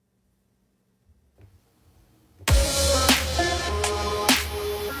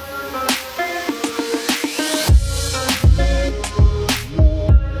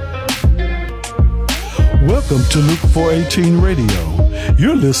to Luke 4:18 Radio.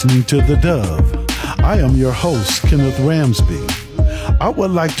 You're listening to The Dove. I am your host, Kenneth Ramsby. I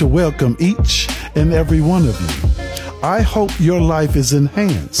would like to welcome each and every one of you. I hope your life is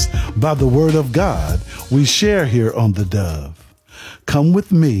enhanced by the Word of God we share here on The Dove. Come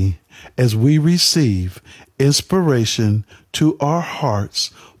with me as we receive inspiration to our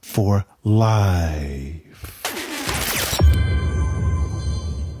hearts for life.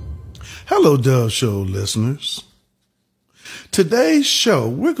 Hello, Dove Show listeners. Today's show,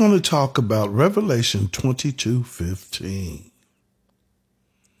 we're going to talk about Revelation 22:15.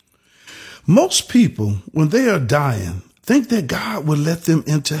 Most people, when they are dying, think that God will let them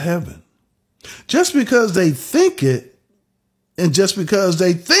into heaven. Just because they think it, and just because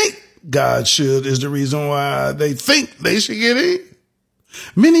they think God should, is the reason why they think they should get in.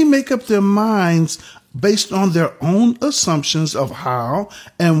 Many make up their minds based on their own assumptions of how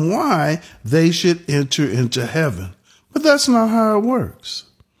and why they should enter into heaven. But that's not how it works.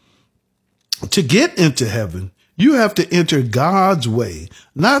 To get into heaven, you have to enter God's way,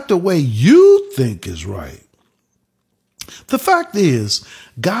 not the way you think is right. The fact is,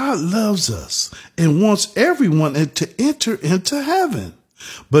 God loves us and wants everyone to enter into heaven,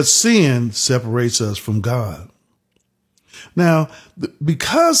 but sin separates us from God. Now,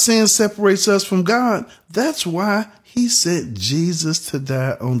 because sin separates us from God, that's why he sent Jesus to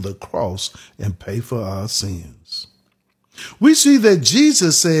die on the cross and pay for our sins. We see that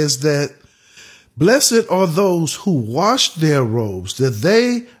Jesus says that blessed are those who wash their robes, that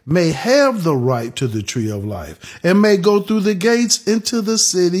they may have the right to the tree of life and may go through the gates into the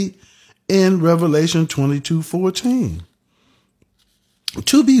city in Revelation 22:14.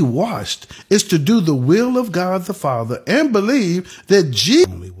 To be washed is to do the will of God the Father and believe that Jesus is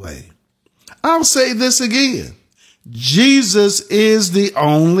the only way. I'll say this again. Jesus is the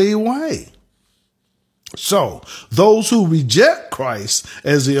only way. So those who reject Christ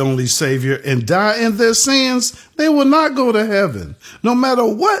as the only Savior and die in their sins, they will not go to heaven, no matter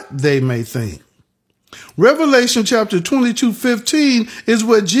what they may think. Revelation chapter 22:15 is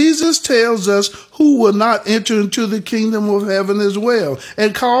where Jesus tells us who will not enter into the kingdom of heaven as well,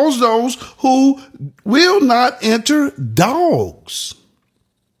 and calls those who will not enter dogs.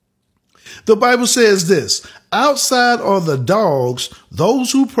 The Bible says this: outside are the dogs,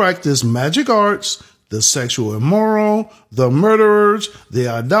 those who practice magic arts, the sexual immoral, the murderers, the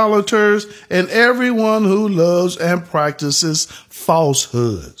idolaters, and everyone who loves and practices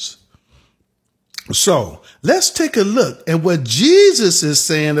falsehoods. So let's take a look at what Jesus is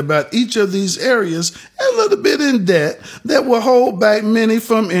saying about each of these areas a little bit in depth that will hold back many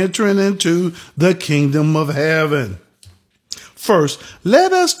from entering into the kingdom of heaven. First,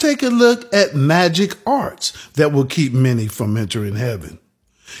 let us take a look at magic arts that will keep many from entering heaven.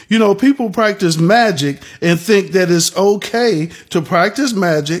 You know, people practice magic and think that it's okay to practice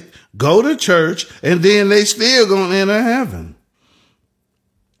magic, go to church, and then they still gonna enter heaven.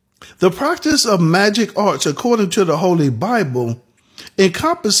 The practice of magic arts, according to the Holy Bible,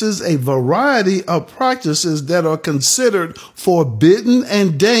 encompasses a variety of practices that are considered forbidden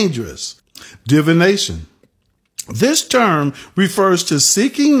and dangerous. Divination. This term refers to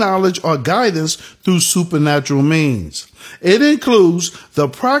seeking knowledge or guidance through supernatural means. It includes the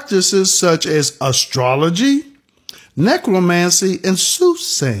practices such as astrology, necromancy, and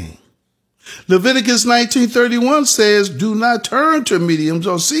soothsaying. Leviticus 19:31 says, do not turn to mediums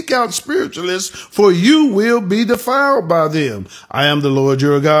or seek out spiritualists, for you will be defiled by them. I am the Lord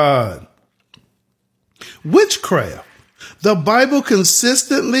your God. Witchcraft. The Bible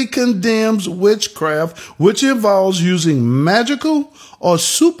consistently condemns witchcraft, which involves using magical or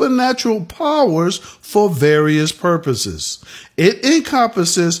supernatural powers for various purposes. It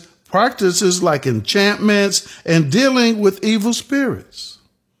encompasses practices like enchantments and dealing with evil spirits.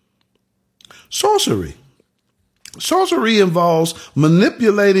 Sorcery. Sorcery involves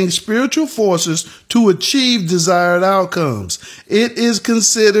manipulating spiritual forces to achieve desired outcomes. It is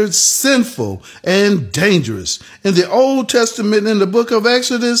considered sinful and dangerous. In the Old Testament, in the book of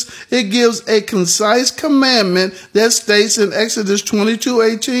Exodus, it gives a concise commandment that states in Exodus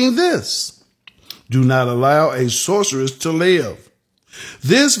 22:18 this: do not allow a sorceress to live.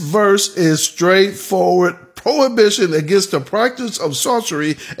 This verse is straightforward prohibition against the practice of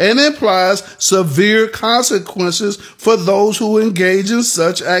sorcery and implies severe consequences for those who engage in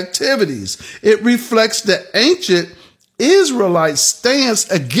such activities. It reflects the ancient Israelite stance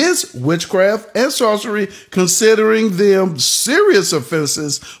against witchcraft and sorcery, considering them serious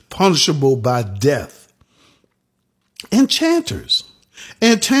offenses punishable by death. Enchanters.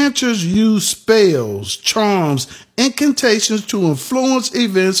 Enchanters use spells, charms, incantations to influence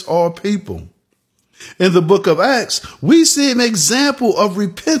events or people. In the book of Acts, we see an example of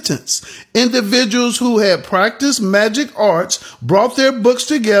repentance. Individuals who had practiced magic arts brought their books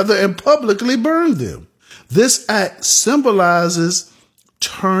together and publicly burned them. This act symbolizes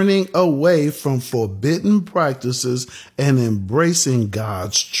turning away from forbidden practices and embracing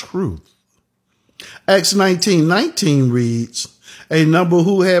God's truth. Acts 19:19 reads, a number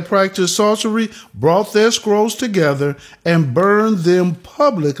who had practiced sorcery brought their scrolls together and burned them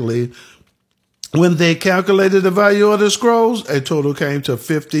publicly. When they calculated the value of the scrolls, a total came to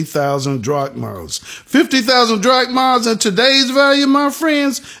 50,000 drachmas. 50,000 drachmas in today's value, my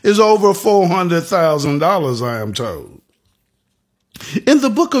friends, is over $400,000, I am told. In the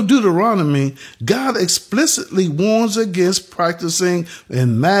book of Deuteronomy, God explicitly warns against practicing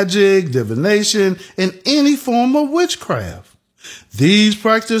in magic, divination, and any form of witchcraft. These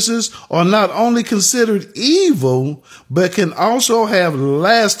practices are not only considered evil, but can also have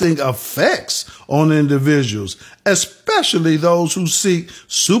lasting effects on individuals, especially those who seek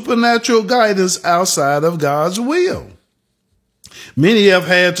supernatural guidance outside of God's will. Many have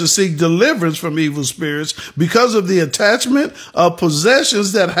had to seek deliverance from evil spirits because of the attachment of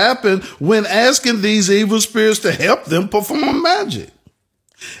possessions that happen when asking these evil spirits to help them perform magic.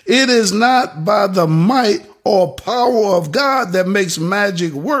 It is not by the might or power of God that makes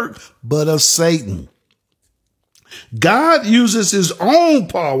magic work, but of Satan. God uses his own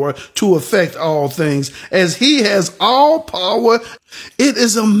power to affect all things as he has all power. It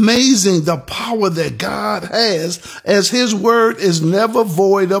is amazing the power that God has, as his word is never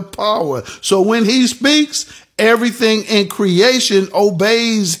void of power. So when he speaks, everything in creation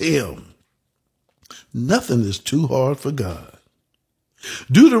obeys him. Nothing is too hard for God.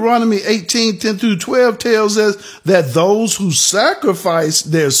 Deuteronomy 18:10-12 tells us that those who sacrifice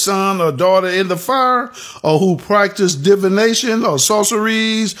their son or daughter in the fire, or who practice divination or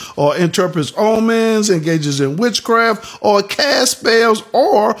sorceries, or interprets omens, engages in witchcraft, or casts spells,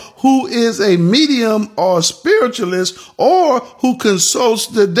 or who is a medium or spiritualist, or who consults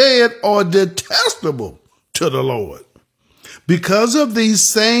the dead, are detestable to the Lord. Because of these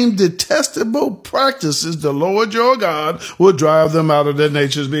same detestable practices, the Lord your God will drive them out of their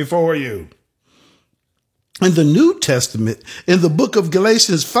natures before you. In the New Testament, in the book of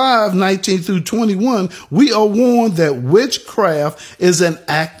Galatians 5:19-21, we are warned that witchcraft is an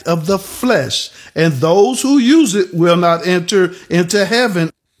act of the flesh, and those who use it will not enter into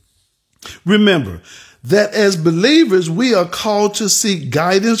heaven. Remember that as believers, we are called to seek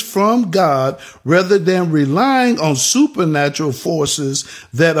guidance from God rather than relying on supernatural forces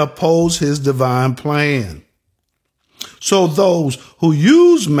that oppose his divine plan. So those who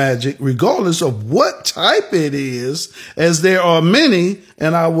use magic, regardless of what type it is, as there are many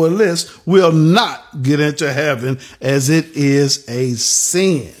in our list, will not get into heaven, as it is a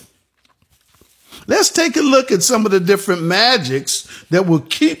sin. Let's take a look at some of the different magics that will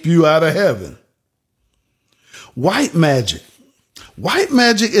keep you out of heaven. White magic. White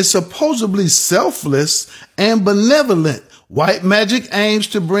magic is supposedly selfless and benevolent. White magic aims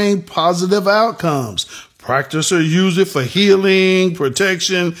to bring positive outcomes. Practitioners use it for healing,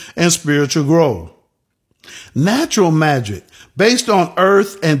 protection, and spiritual growth. Natural magic. Based on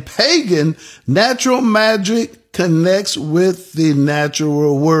earth and pagan, natural magic connects with the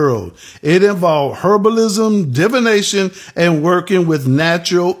natural world. It involves herbalism, divination, and working with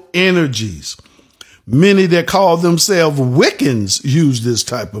natural energies. Many that call themselves Wiccans use this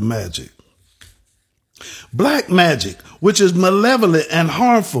type of magic. Black magic, which is malevolent and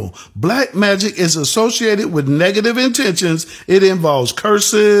harmful. Black magic is associated with negative intentions. It involves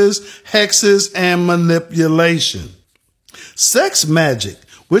curses, hexes, and manipulation. Sex magic,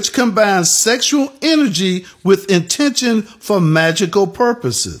 which combines sexual energy with intention for magical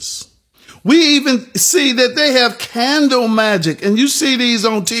purposes. We even see that they have candle magic, and you see these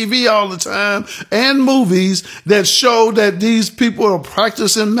on TV all the time and movies that show that these people are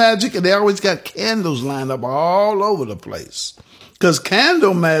practicing magic, and they always got candles lined up all over the place. Because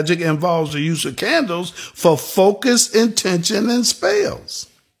candle magic involves the use of candles for focus, intention, and spells.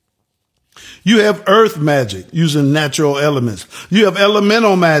 You have earth magic using natural elements. You have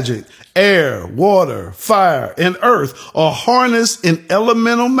elemental magic. Air, water, fire, and earth are harnessed in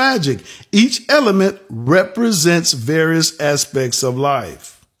elemental magic. Each element represents various aspects of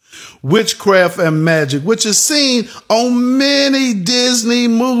life. Witchcraft and magic, which is seen on many Disney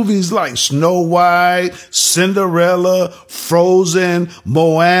movies like Snow White, Cinderella, Frozen,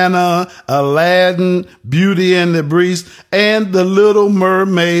 Moana, Aladdin, Beauty and the Beast, and The Little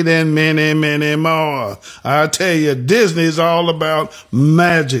Mermaid, and many, many more. I tell you, Disney is all about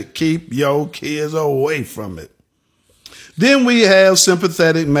magic. Keep your kids away from it. Then we have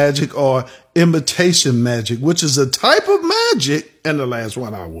sympathetic magic or imitation magic, which is a type of magic, and the last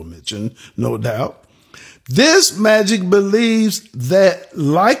one I will mention, no doubt. This magic believes that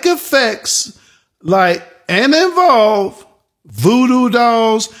like effects and involve voodoo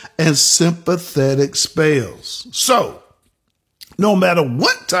dolls and sympathetic spells. So, no matter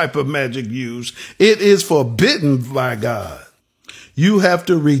what type of magic used, it is forbidden by God. You have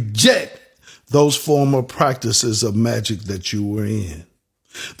to reject those former practices of magic that you were in.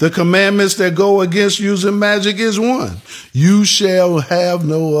 The commandments that go against using magic is one. You shall have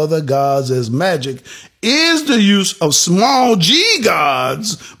no other gods, as magic is the use of small g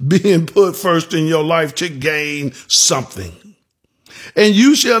gods being put first in your life to gain something. And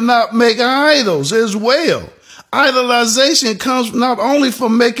you shall not make idols as well. Idolization comes not only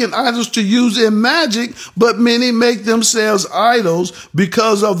from making idols to use in magic, but many make themselves idols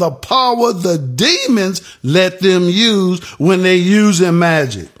because of the power the demons let them use when they use in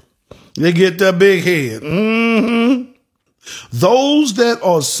magic. They get the big head. Those that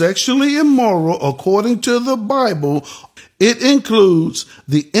are sexually immoral, according to the Bible, it includes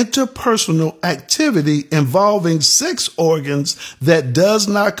the interpersonal activity involving sex organs that does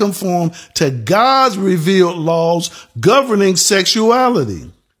not conform to God's revealed laws governing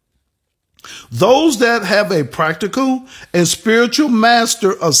sexuality. Those that have a practical and spiritual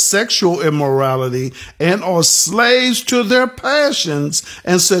master of sexual immorality and are slaves to their passions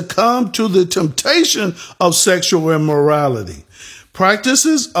and succumb to the temptation of sexual immorality.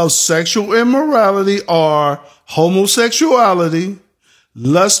 Practices of sexual immorality are homosexuality,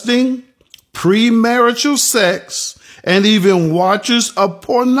 lusting, premarital sex, and even watchers of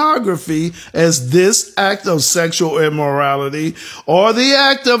pornography, as this act of sexual immorality, or the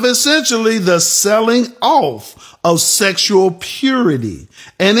act of essentially the selling off of sexual purity,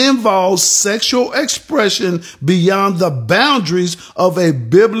 and involves sexual expression beyond the boundaries of a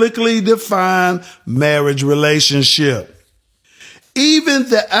biblically defined marriage relationship. Even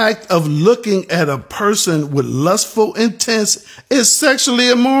the act of looking at a person with lustful intent is sexually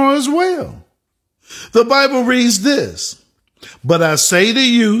immoral as well. The Bible reads this: "But I say to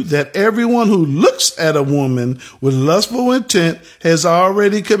you that everyone who looks at a woman with lustful intent has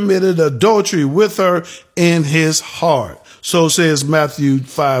already committed adultery with her in his heart." So says Matthew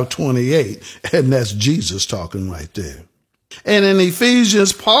 5:28, and that's Jesus talking right there. And in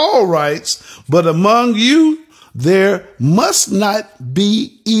Ephesians, Paul writes, "But among you there must not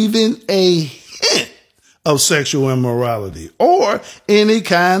be even a hint of sexual immorality or any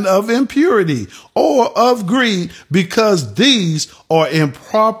kind of impurity or of greed, because these are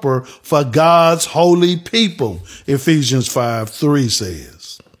improper for God's holy people." Ephesians 5:3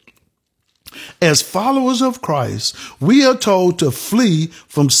 says. As followers of Christ, we are told to flee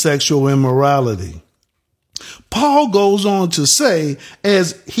from sexual immorality. Paul goes on to say,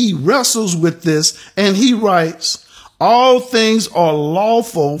 as he wrestles with this, and he writes, "All things are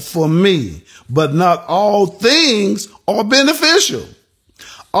lawful for me, but not all things are beneficial.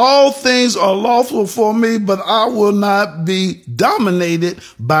 All things are lawful for me, but I will not be dominated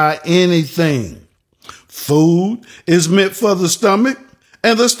by anything. Food is meant for the stomach,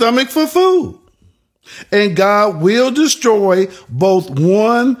 and the stomach for food. And God will destroy both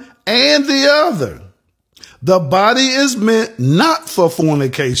one and the other. The body is meant not for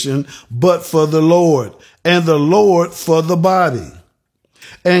fornication, but for the Lord, and the Lord for the body.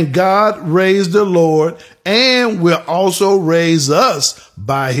 And God raised the Lord and will also raise us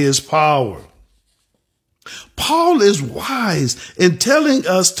by his power." Paul is wise in telling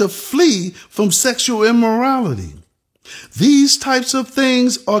us to flee from sexual immorality. These types of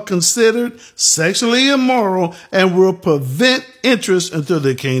things are considered sexually immoral and will prevent entrance into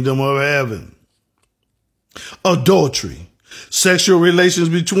the kingdom of heaven. Adultery, sexual relations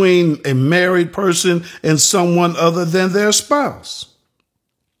between a married person and someone other than their spouse.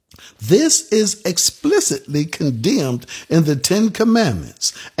 This is explicitly condemned in the Ten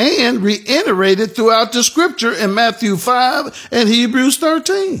Commandments and reiterated throughout the scripture in Matthew 5 and Hebrews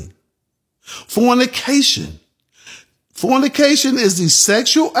 13. Fornication. Fornication is the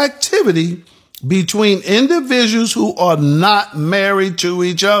sexual activity between individuals who are not married to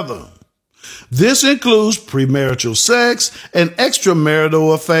each other. This includes premarital sex and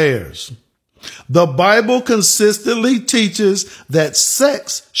extramarital affairs. The Bible consistently teaches that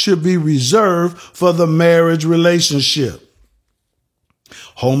sex should be reserved for the marriage relationship.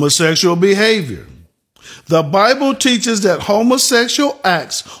 Homosexual behavior. The Bible teaches that homosexual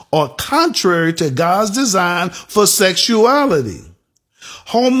acts are contrary to God's design for sexuality.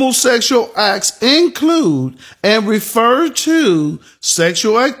 Homosexual acts include and refer to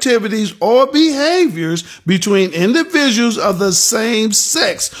sexual activities or behaviors between individuals of the same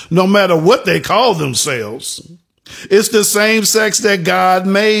sex, no matter what they call themselves. It's the same sex that God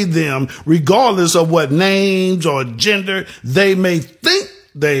made them, regardless of what names or gender they may think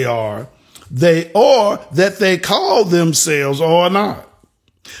they are, that they call themselves or not.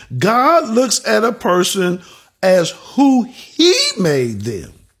 God looks at a person as who he made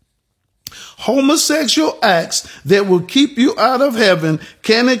them. Homosexual acts that will keep you out of heaven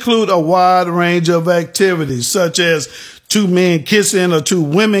can include a wide range of activities, such as two men kissing or two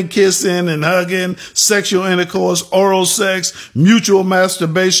women kissing and hugging, sexual intercourse, oral sex, mutual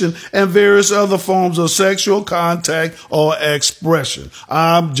masturbation, and various other forms of sexual contact or expression.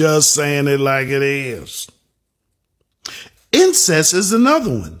 I'm just saying it like it is. Incest is another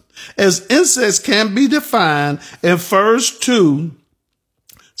one, as incest can be defined and refers to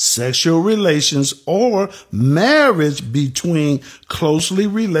sexual relations or marriage between closely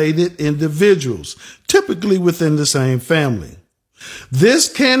related individuals, typically within the same family.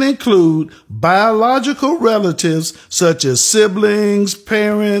 This can include biological relatives such as siblings,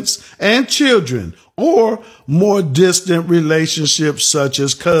 parents, and children, or more distant relationships such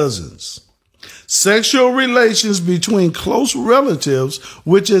as cousins. Sexual relations between close relatives,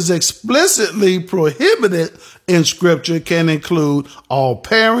 which is explicitly prohibited in Scripture, can include all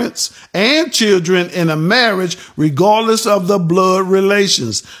parents and children in a marriage, regardless of the blood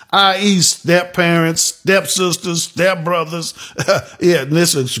relations, i.e. step-parents, step-sisters, step-brothers. And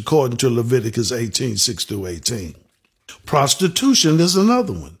this is according to Leviticus 18:6-18. Prostitution is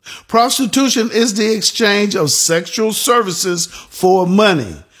another one. Prostitution is the exchange of sexual services for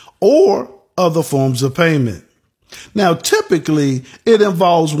money or other forms of payment. Now, typically, it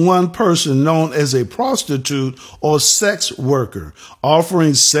involves one person known as a prostitute or sex worker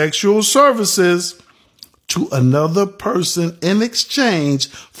offering sexual services to another person in exchange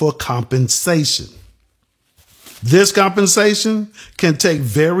for compensation. This compensation can take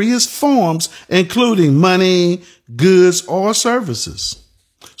various forms, including money, goods, or services.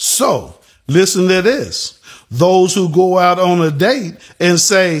 So, listen to this. Those who go out on a date and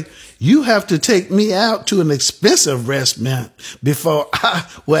say, "You have to take me out to an expensive restaurant before I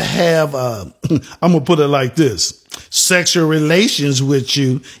will have, I'm going to put it like this, sexual relations with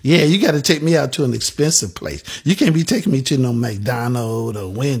you. Yeah, you got to take me out to an expensive place. You can't be taking me to no McDonald's or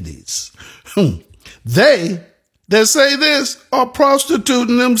Wendy's." They that say this are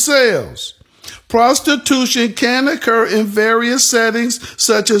prostituting themselves. Prostitution can occur in various settings,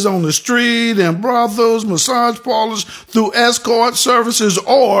 such as on the street, in brothels, massage parlors, through escort services,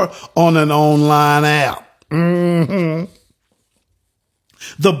 or on an online app. The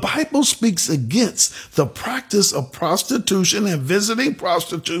Bible speaks against the practice of prostitution and visiting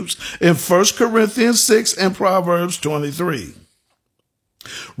prostitutes in 1 Corinthians 6 and Proverbs 23.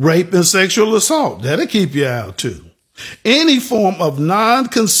 Rape and sexual assault, that'll keep you out too. Any form of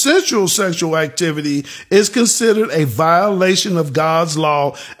non-consensual sexual activity is considered a violation of God's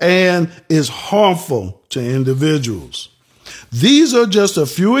law and is harmful to individuals. These are just a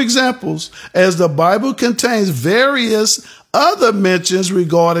few examples, as the Bible contains various other mentions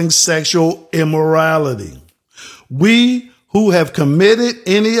regarding sexual immorality. We who have committed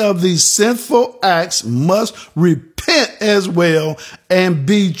any of these sinful acts must repent as well and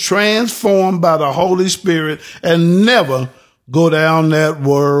be transformed by the Holy Spirit and never go down that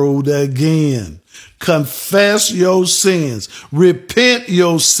road again. Confess your sins, repent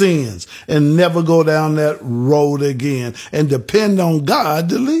your sins, and never go down that road again, and depend on God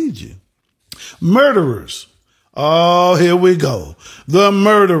to lead you. Murderers. Oh, here we go. The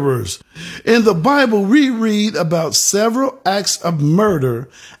murderers. In the Bible, we read about several acts of murder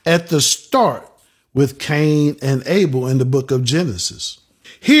at the start with Cain and Abel in the book of Genesis.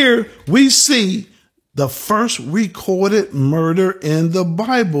 Here we see the first recorded murder in the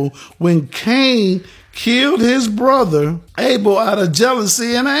Bible when Cain killed his brother Abel out of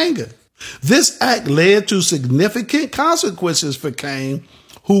jealousy and anger. This act led to significant consequences for Cain,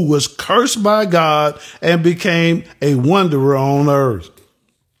 who was cursed by God and became a wanderer on earth.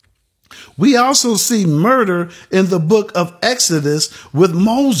 We also see murder in the book of Exodus with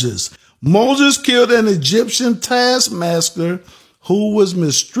Moses. Moses killed an Egyptian taskmaster who was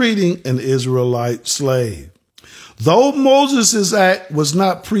mistreating an Israelite slave. Though Moses' act was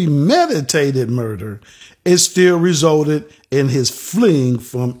not premeditated murder, it still resulted in his fleeing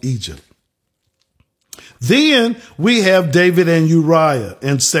from Egypt. Then we have David and Uriah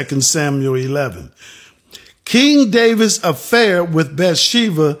in 2 Samuel 11. King David's affair with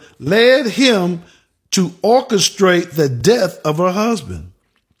Bathsheba led him to orchestrate the death of her husband.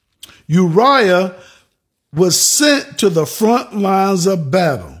 Uriah was sent to the front lines of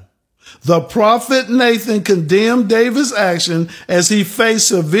battle. The prophet Nathan condemned David's action as he faced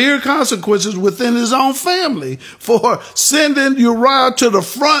severe consequences within his own family for sending Uriah to the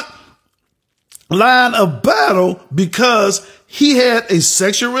front line of battle because he had a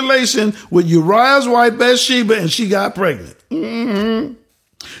sexual relation with Uriah's wife Bathsheba and she got pregnant.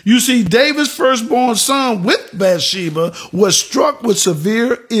 You see, David's firstborn son with Bathsheba was struck with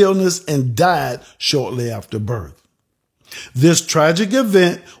severe illness and died shortly after birth. This tragic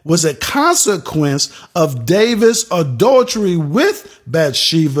event was a consequence of David's adultery with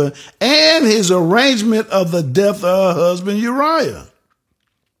Bathsheba and his arrangement of the death of her husband Uriah.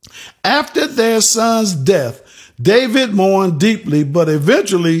 After their son's death, David mourned deeply, but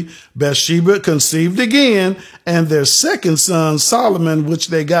eventually Bathsheba conceived again, and their second son, Solomon, which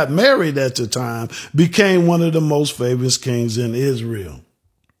they got married at the time, became one of the most famous kings in Israel.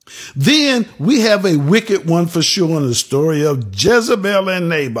 Then we have a wicked one for sure in the story of Jezebel and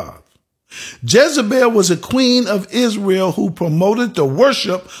Naboth. Jezebel was a queen of Israel who promoted the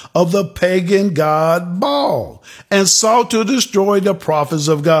worship of the pagan god Baal and sought to destroy the prophets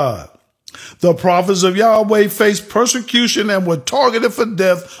of God. The prophets of Yahweh faced persecution and were targeted for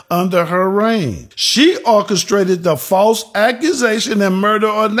death under her reign. She orchestrated the false accusation and murder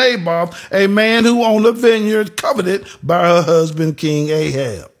of Naboth, a man who owned a vineyard coveted by her husband, King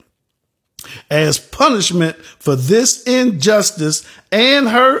Ahab. As punishment for this injustice and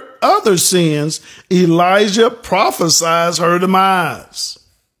her other sins, Elijah prophesies her demise.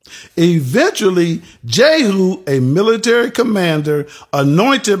 Eventually, Jehu, a military commander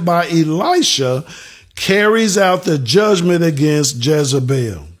anointed by Elisha, carries out the judgment against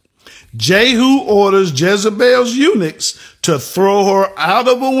Jezebel. Jehu orders Jezebel's eunuchs to throw her out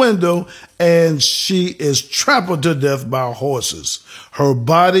of a window, and she is trampled to death by horses. Her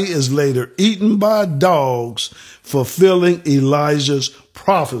body is later eaten by dogs, fulfilling Elijah's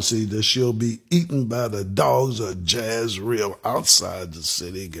prophecy that she'll be eaten by the dogs of Jezreel outside the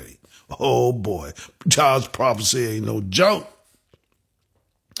city gate. Oh boy, God's prophecy ain't no joke.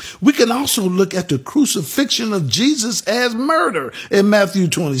 We can also look at the crucifixion of Jesus as murder in Matthew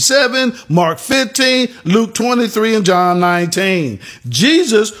 27, Mark 15, Luke 23, and John 19.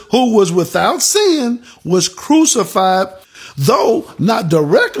 Jesus, who was without sin, was crucified. Though not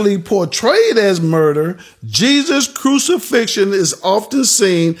directly portrayed as murder, Jesus' crucifixion is often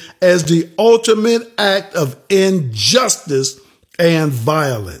seen as the ultimate act of injustice and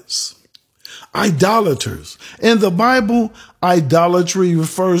violence. Idolaters. In the Bible, idolatry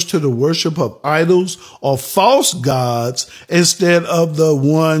refers to the worship of idols or false gods instead of the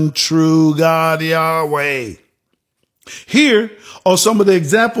one true God, Yahweh. Here are some of the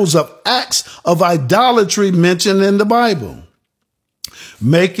examples of acts of idolatry mentioned in the Bible.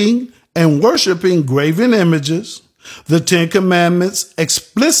 Making and worshiping graven images. The Ten Commandments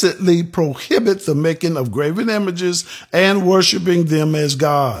explicitly prohibit the making of graven images and worshiping them as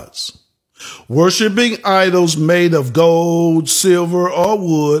gods. Worshiping idols made of gold, silver, or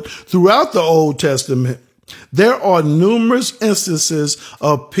wood throughout the Old Testament. There are numerous instances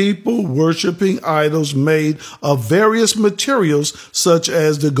of people worshiping idols made of various materials, such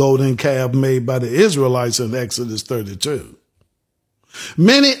as the golden calf made by the Israelites in Exodus 32.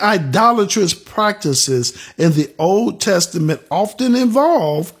 Many idolatrous practices in the Old Testament often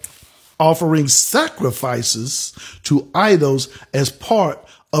involve offering sacrifices to idols as part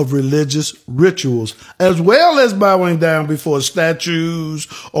of religious rituals, as well as bowing down before statues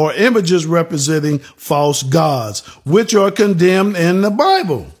or images representing false gods, which are condemned in the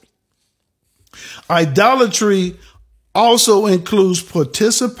Bible. Idolatry also includes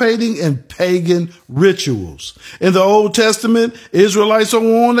participating in pagan rituals. In the Old Testament, Israelites are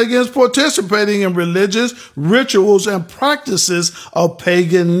warned against participating in religious rituals and practices of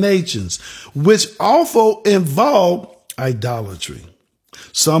pagan nations, which also involve idolatry.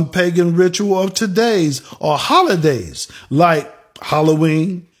 Some pagan ritual of today's are holidays like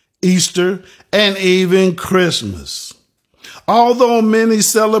Halloween, Easter, and even Christmas. Although many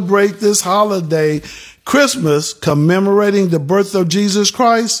celebrate this holiday, Christmas, commemorating the birth of Jesus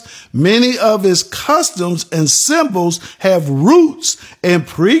Christ, many of its customs and symbols have roots in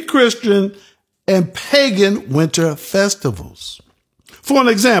pre-Christian and pagan winter festivals. For an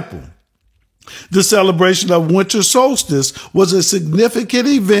example, the celebration of winter solstice was a significant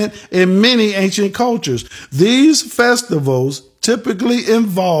event in many ancient cultures. These festivals typically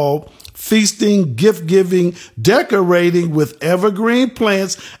involve feasting, gift-giving, decorating with evergreen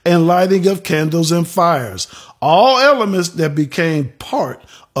plants, and lighting of candles and fires. All elements that became part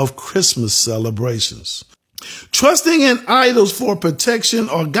of Christmas celebrations. Trusting in idols for protection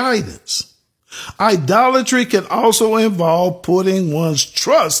or guidance. Idolatry can also involve putting one's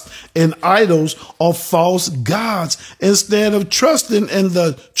trust in idols or false gods instead of trusting in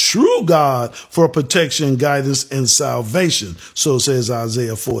the true God for protection, guidance, and salvation. So says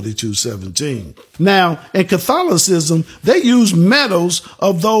Isaiah 42:17. Now, in Catholicism, they use medals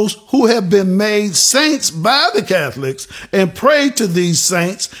of those who have been made saints by the Catholics and pray to these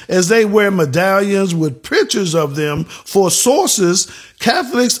saints as they wear medallions with pictures of them. For sources,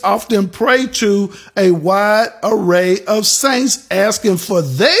 Catholics often pray to a wide array of saints asking for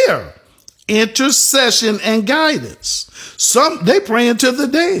their intercession and guidance. They pray to the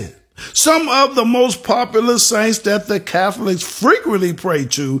dead. Some of the most popular saints that the Catholics frequently pray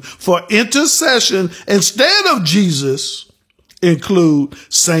to for intercession instead of Jesus include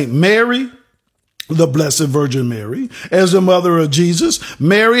Saint Mary, the Blessed Virgin Mary, as the mother of Jesus.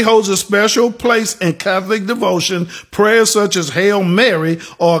 Mary holds a special place in Catholic devotion. Prayers such as Hail Mary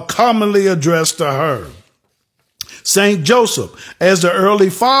are commonly addressed to her. Saint Joseph, as the early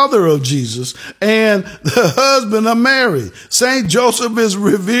father of Jesus and the husband of Mary. Saint Joseph is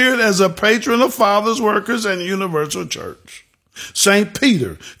revered as a patron of fathers, workers, and universal church. Saint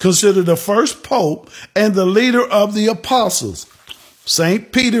Peter, considered the first pope and the leader of the apostles.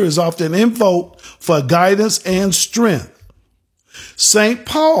 Saint Peter is often invoked for guidance and strength. Saint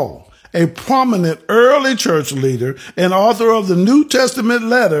Paul, a prominent early church leader and author of the New Testament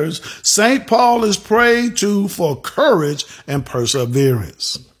letters, Saint Paul is prayed to for courage and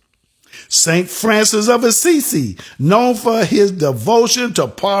perseverance. Saint Francis of Assisi, known for his devotion to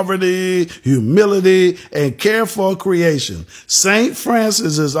poverty, humility, and care for creation. Saint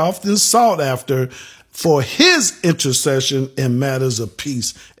Francis is often sought after for his intercession in matters of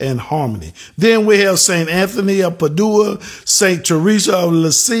peace and harmony. Then we have St. Anthony of Padua, St. Teresa of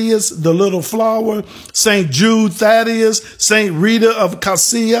Lisieux, the Little Flower, St. Jude Thaddeus, St. Rita of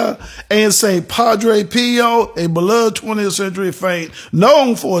Cassia, and St. Padre Pio, a beloved 20th century saint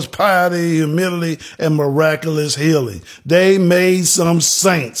known for his piety, humility, and miraculous healing. They made some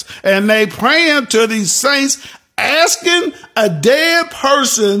saints, and they praying to these saints, asking a dead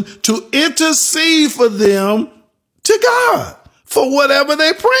person to intercede for them to God for whatever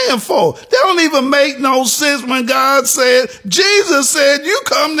they're praying for. They don't even make no sense when God said, Jesus said, you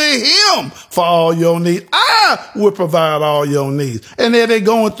come to him for all your needs. I will provide all your needs. And then they're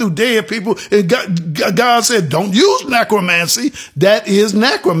going through dead people. And God said, don't use necromancy. That is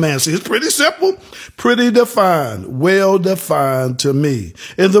necromancy. It's pretty simple, pretty defined, well defined to me.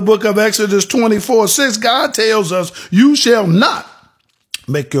 In the book of Exodus 24:6, God tells us, you shall not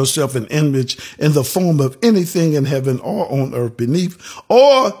make yourself an image in the form of anything in heaven or on earth beneath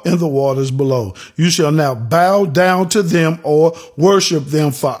or in the waters below. You shall not bow down to them or worship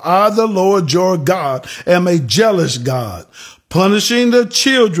them, for I, the Lord your God, am a jealous God, punishing the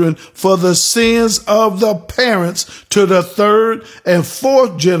children for the sins of the parents to the third and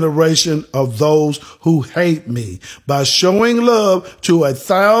fourth generation of those who hate me, by showing love to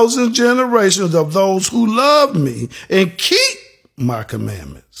 1,000 generations of those who love me and keep my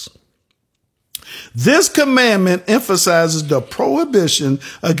commandments. This commandment emphasizes the prohibition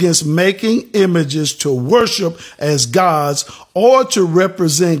against making images to worship as gods or to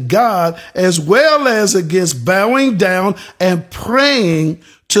represent God, as well as against bowing down and praying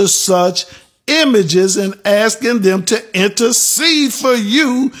to such images and asking them to intercede for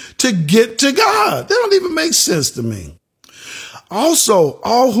you to get to God. That don't even make sense to me. Also,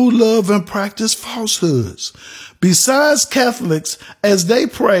 all who love and practice falsehoods, besides Catholics, as they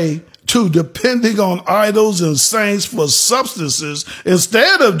pray to depending on idols and saints for substances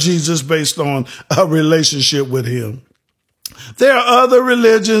instead of Jesus based on a relationship with him. There are other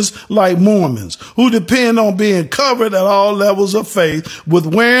religions like Mormons who depend on being covered at all levels of faith with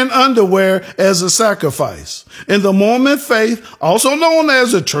wearing underwear as a sacrifice. In the Mormon faith, also known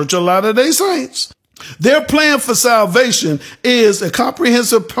as the Church of Latter-day Saints, their plan for salvation is a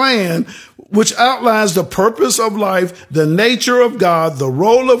comprehensive plan which outlines the purpose of life, the nature of God, the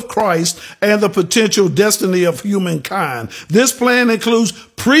role of Christ, and the potential destiny of humankind. This plan includes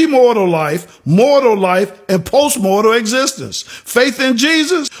pre-mortal life, mortal life, and post-mortal existence. Faith in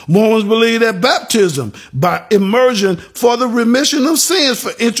Jesus. Mormons believe that baptism by immersion for the remission of sins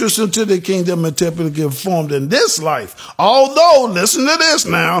for entrance into the kingdom and typically performed in this life. Although, listen to this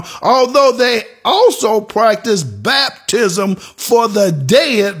now, although they also practice baptism for the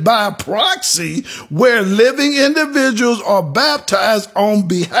dead by private proxy where living individuals are baptized on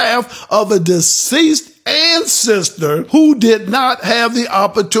behalf of a deceased ancestor who did not have the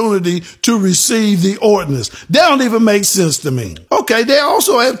opportunity to receive the ordinance. That don't even make sense to me. Okay, they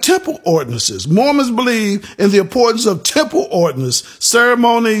also have temple ordinances. Mormons believe in the importance of temple ordinance,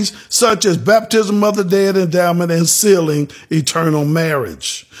 ceremonies such as baptism of the dead, endowment, and sealing eternal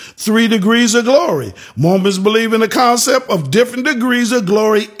marriage. 3 degrees of glory. Mormons believe in the concept of different degrees of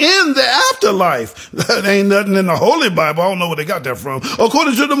glory in the afterlife. That ain't nothing in the Holy Bible. I don't know where they got that from.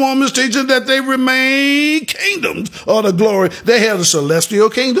 According to the Mormons teaching that they remain kingdoms of the glory. They have the celestial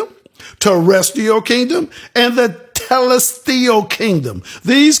kingdom, terrestrial kingdom, and the celestial kingdom.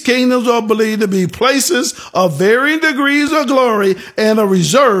 These kingdoms are believed to be places of varying degrees of glory and are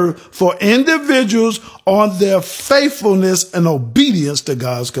reserved for individuals on their faithfulness and obedience to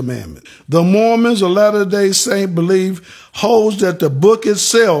God's commandment. The Mormons, a Latter-day Saint belief, holds that the book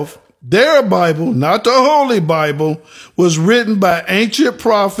itself, their Bible, not the Holy Bible, was written by ancient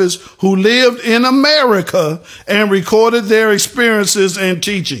prophets who lived in America and recorded their experiences and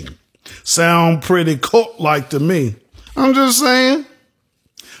teaching. Sound pretty cult-like to me. I'm just saying.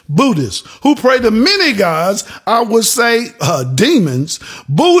 Buddhists, who pray to many gods, I would say demons.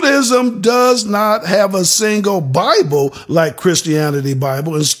 Buddhism does not have a single Bible like Christianity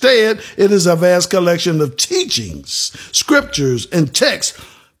Bible. Instead, it is a vast collection of teachings, scriptures, and texts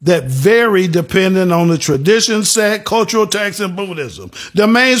that vary depending on the tradition, sect, cultural text, and Buddhism. The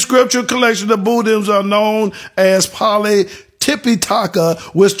main scripture collection of Buddhism are known as Pali Tipitaka,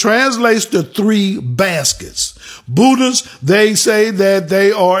 which translates to 3 baskets. Buddhists, they say that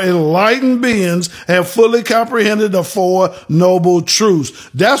they are enlightened beings, have fully comprehended the 4 noble truths.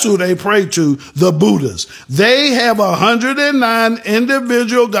 That's who they pray to, the Buddhists. They have 109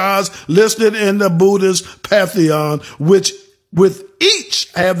 individual gods listed in the Buddhist pantheon, which with each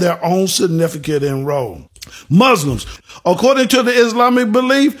have their own significance and role. Muslims, according to the Islamic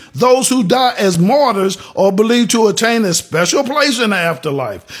belief, those who die as martyrs are believed to attain a special place in the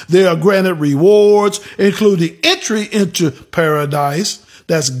afterlife. They are granted rewards, including entry into paradise,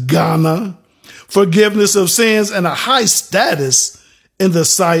 that's Ghana, forgiveness of sins, and a high status in the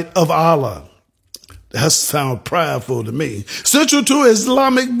sight of Allah. That sounds prideful to me. Central to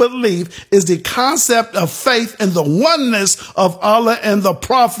Islamic belief is the concept of faith in the oneness of Allah and the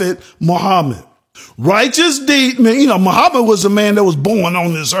Prophet Muhammad. Righteous deed, Muhammad was a man that was born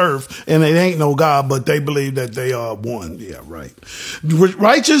on this earth, and it ain't no God, but they believe that they are one. Yeah, right.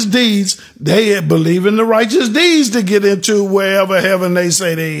 Righteous deeds, they believe in the righteous deeds to get into wherever heaven they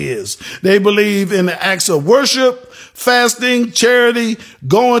say there is. They believe in the acts of worship, fasting, charity,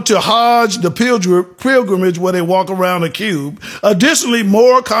 going to Hajj, the pilgrimage where they walk around a cube. Additionally,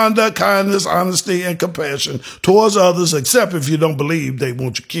 moral conduct, kindness, honesty, and compassion towards others, except if you don't believe they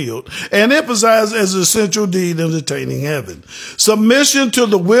want you killed, and emphasized as an essential deed in attaining heaven. Submission to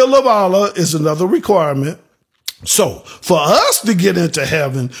the will of Allah is another requirement. So for us to get into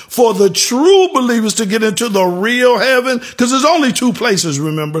heaven, for the true believers to get into the real heaven, because there's only 2 places,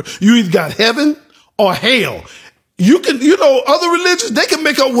 remember, you either got heaven or hell. You can, other religions, they can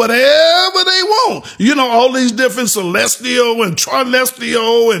make up whatever they want. All these different celestial and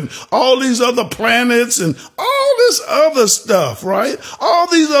trilestial and all these other planets and all this other stuff, right? All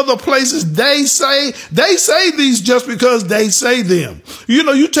these other places, they say these just because they say them.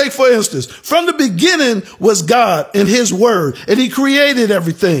 You take, for instance, from the beginning was God and his word, and he created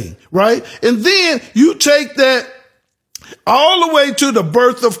everything, right? And then you take that all the way to the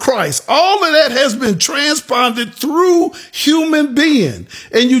birth of Christ. All of that has been transponded through human being.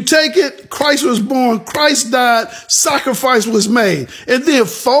 And you take it, Christ was born, Christ died, sacrifice was made. And then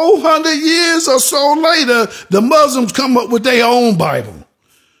 400 years or so later, the Muslims come up with their own Bible.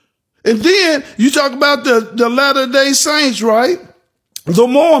 And then you talk about the Latter-day Saints, right? The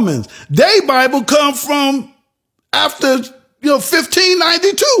Mormons. Their Bible come from after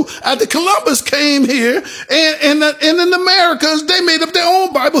 1592, after Columbus came here, and in the Americas, they made up their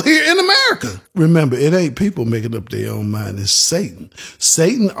own Bible here in America. Remember, it ain't people making up their own mind, it's Satan.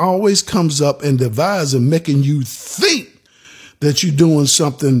 Satan always comes up and divides and making you think that you're doing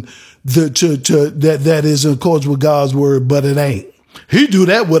something that is in accordance with God's word, but it ain't. He do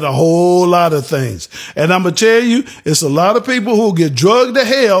that with a whole lot of things. And I'm going to tell you, it's a lot of people who get drugged to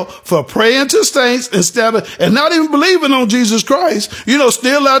hell for praying to saints and not even believing on Jesus Christ,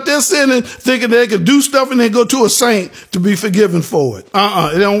 still out there sinning, thinking they could do stuff and then go to a saint to be forgiven for it.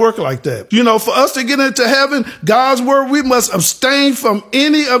 It don't work like that. For us to get into heaven, God's word, we must abstain from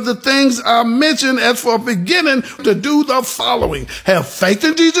any of the things I mentioned as for beginning to do the following. Have faith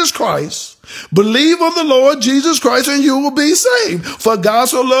in Jesus Christ. Believe on the Lord Jesus Christ and you will be saved. For God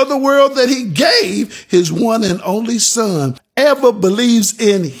so loved the world that he gave his one and only son. Whoever believes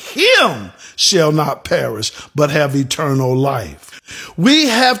in him shall not perish, but have eternal life. We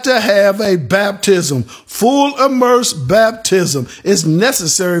have to have a baptism, full immersed baptism is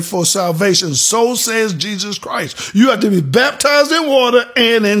necessary for salvation. So says Jesus Christ. You have to be baptized in water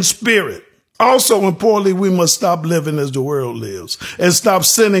and in spirit. Also, importantly, we must stop living as the world lives and stop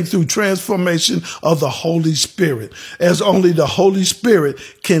sinning through transformation of the Holy Spirit, as only the Holy Spirit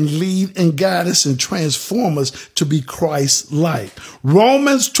can lead and guide us and transform us to be Christ-like.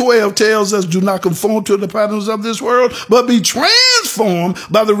 Romans 12 tells us, do not conform to the patterns of this world, but be transformed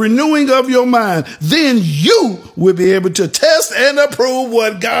by the renewing of your mind. Then you will be able to test and approve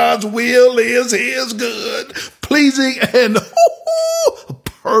what God's will is, his good, pleasing, and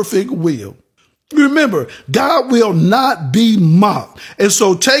perfect will. Remember, God will not be mocked. And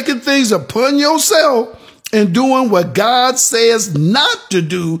so taking things upon yourself and doing what God says not to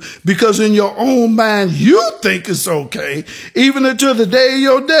do because in your own mind you think it's okay, even until the day of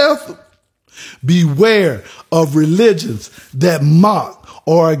your death. Beware of religions that mock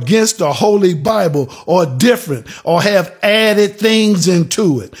or against the Holy Bible or different or have added things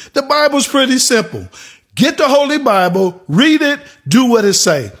into it. The Bible's pretty simple. Get the Holy Bible, read it, do what it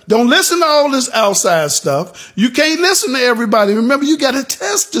say. Don't listen to all this outside stuff. You can't listen to everybody. Remember, you got to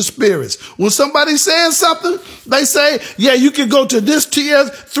test the spirits. When somebody says something, they say, yeah, you can go to this tier,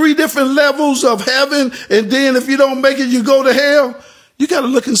 3 different levels of heaven, and then if you don't make it, you go to hell. You got to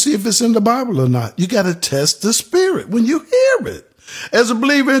look and see if it's in the Bible or not. You got to test the spirit when you hear it. As a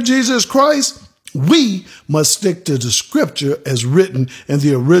believer in Jesus Christ, we must stick to the scripture as written in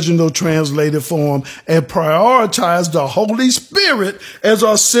the original translated form and prioritize the Holy Spirit as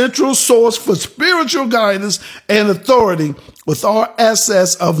our central source for spiritual guidance and authority, with our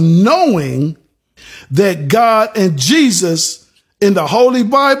access of knowing that God and Jesus in the Holy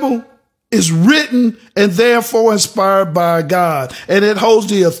Bible is written and therefore inspired by God, and it holds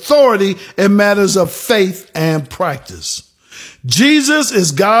the authority in matters of faith and practice. Jesus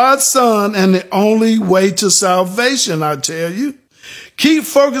is God's son and the only way to salvation, I tell you. Keep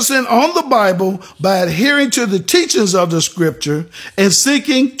focusing on the Bible by adhering to the teachings of the scripture and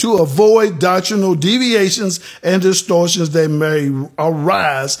seeking to avoid doctrinal deviations and distortions that may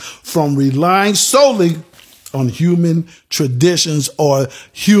arise from relying solely on human traditions or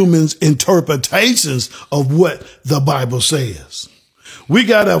humans' interpretations of what the Bible says. We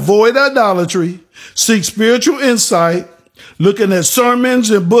got to avoid idolatry, seek spiritual insight, looking at sermons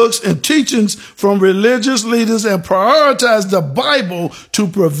and books and teachings from religious leaders, and prioritize the Bible to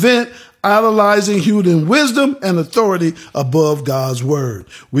prevent idolizing human wisdom and authority above God's word.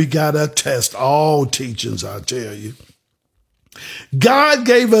 We got to test all teachings, I tell you. God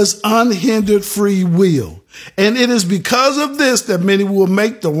gave us unhindered free will, and it is because of this that many will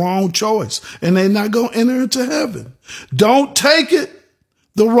make the wrong choice, and they're not going to enter into heaven. Don't take it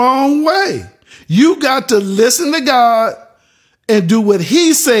the wrong way. You got to listen to God and do what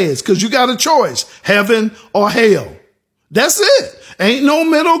he says, because you got a choice, heaven or hell. That's it. Ain't no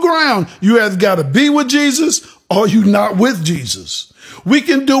middle ground. You either got to be with Jesus or you not with Jesus. We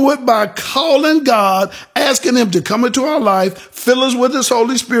can do it by calling God, asking him to come into our life, fill us with his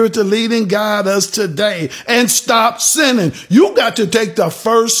Holy Spirit to lead and guide us today, and stop sinning. You got to take the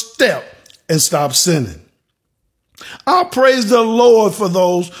first step and stop sinning. I praise the Lord for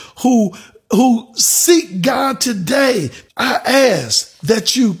those who seek God today. I ask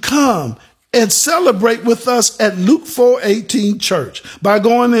that you come and celebrate with us at Luke 418 Church by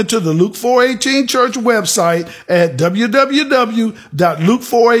going into the Luke 418 Church website at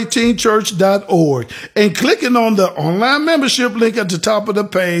www.luke418church.org and clicking on the online membership link at the top of the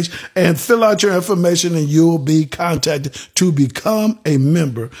page and fill out your information, and you'll be contacted to become a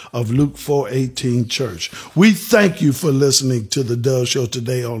member of Luke 418 Church. We thank you for listening to the Dove Show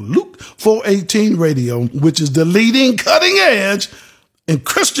today on Luke 418 Radio, which is the leading cutting edge in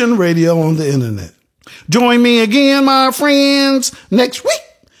Christian radio on the internet. Join me again, my friends, next week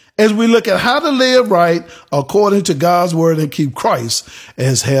as we look at how to live right according to God's word and keep Christ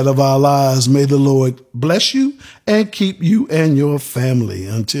as head of our lives. May the Lord bless you and keep you and your family.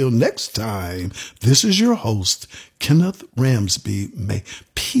 Until next time, this is your host, Kenneth Ramsby. May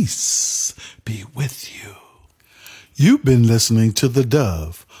peace be with you. You've been listening to The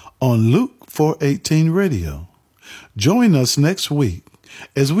Dove on Luke 418 Radio. Join us next week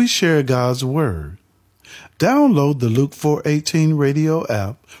as we share God's word. Download the Luke 418 Radio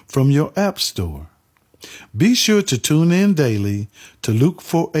app from your app store. Be sure to tune in daily to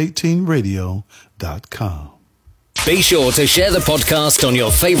Luke418radio.com. Be sure to share the podcast on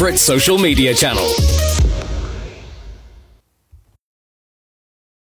your favorite social media channel.